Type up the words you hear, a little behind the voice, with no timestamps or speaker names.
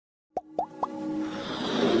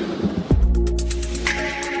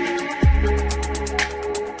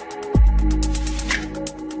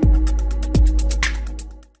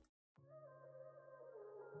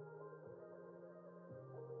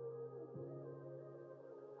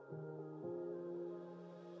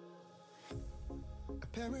A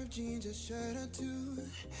pair of jeans, a shirt or two.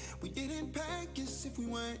 We didn't pack as if we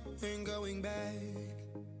weren't going back.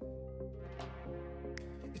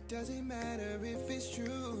 It doesn't matter if it's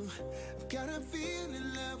true. I've got a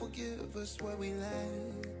feeling love will give us what we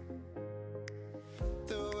lack.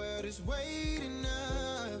 The world is waiting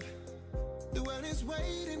up. The world is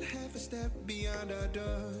waiting half a step beyond our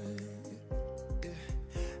door. Yeah.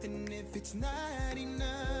 And if it's not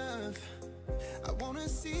enough, I wanna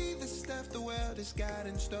see the stuff the world has got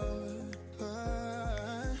in store.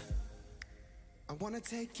 I wanna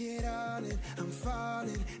take it all in, I'm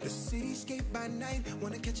falling. The cityscape by night,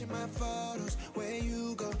 wanna catch in my photos. Where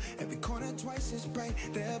you go, every corner twice as bright.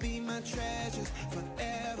 They'll be my treasures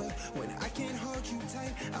forever. When I can't hold you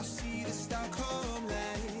tight, I'll see the Stockholm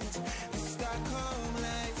lights. The Stockholm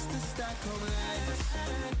lights, the Stockholm lights.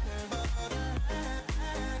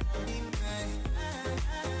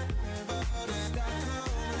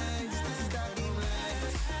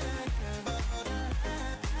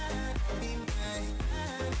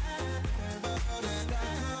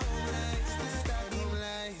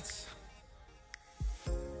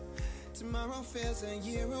 Tomorrow feels a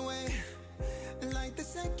year away, like the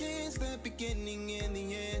seconds, the beginning and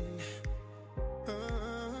the end.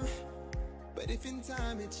 But if in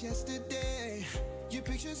time it's yesterday, your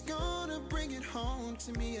picture's gonna bring it home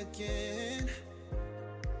to me again.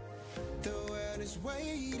 The world is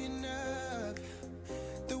waiting up.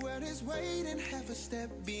 The world is waiting half a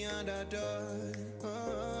step beyond our door.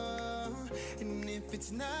 And if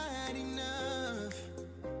it's not enough,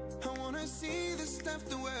 I wanna see the stuff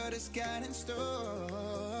the world has got in store.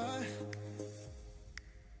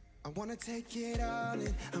 I wanna take it all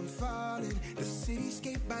in, I'm falling. The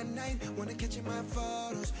cityscape by night, wanna catch in my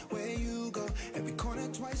photos. Where you go, every corner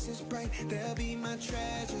twice as bright. They'll be my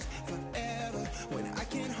treasures forever. When I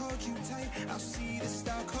can't hold you tight, I'll see the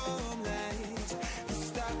Stockholm lights. The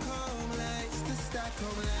Stockholm lights, the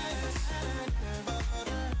Stockholm lights.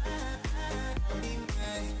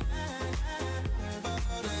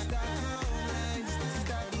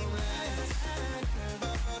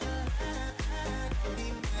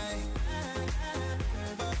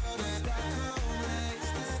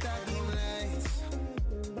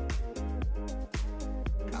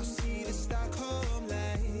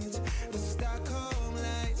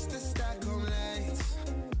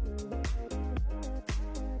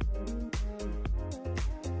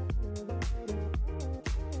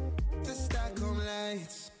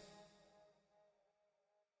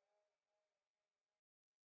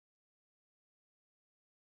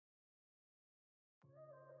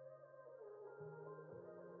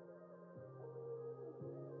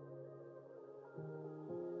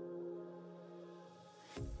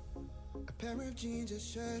 A pair of jeans, a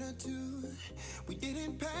shirt or two. We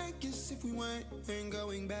didn't pack as if we weren't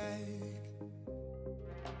going back.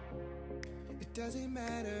 It doesn't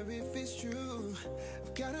matter if it's true.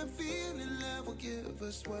 I've got a feeling love will give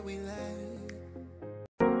us what we lack.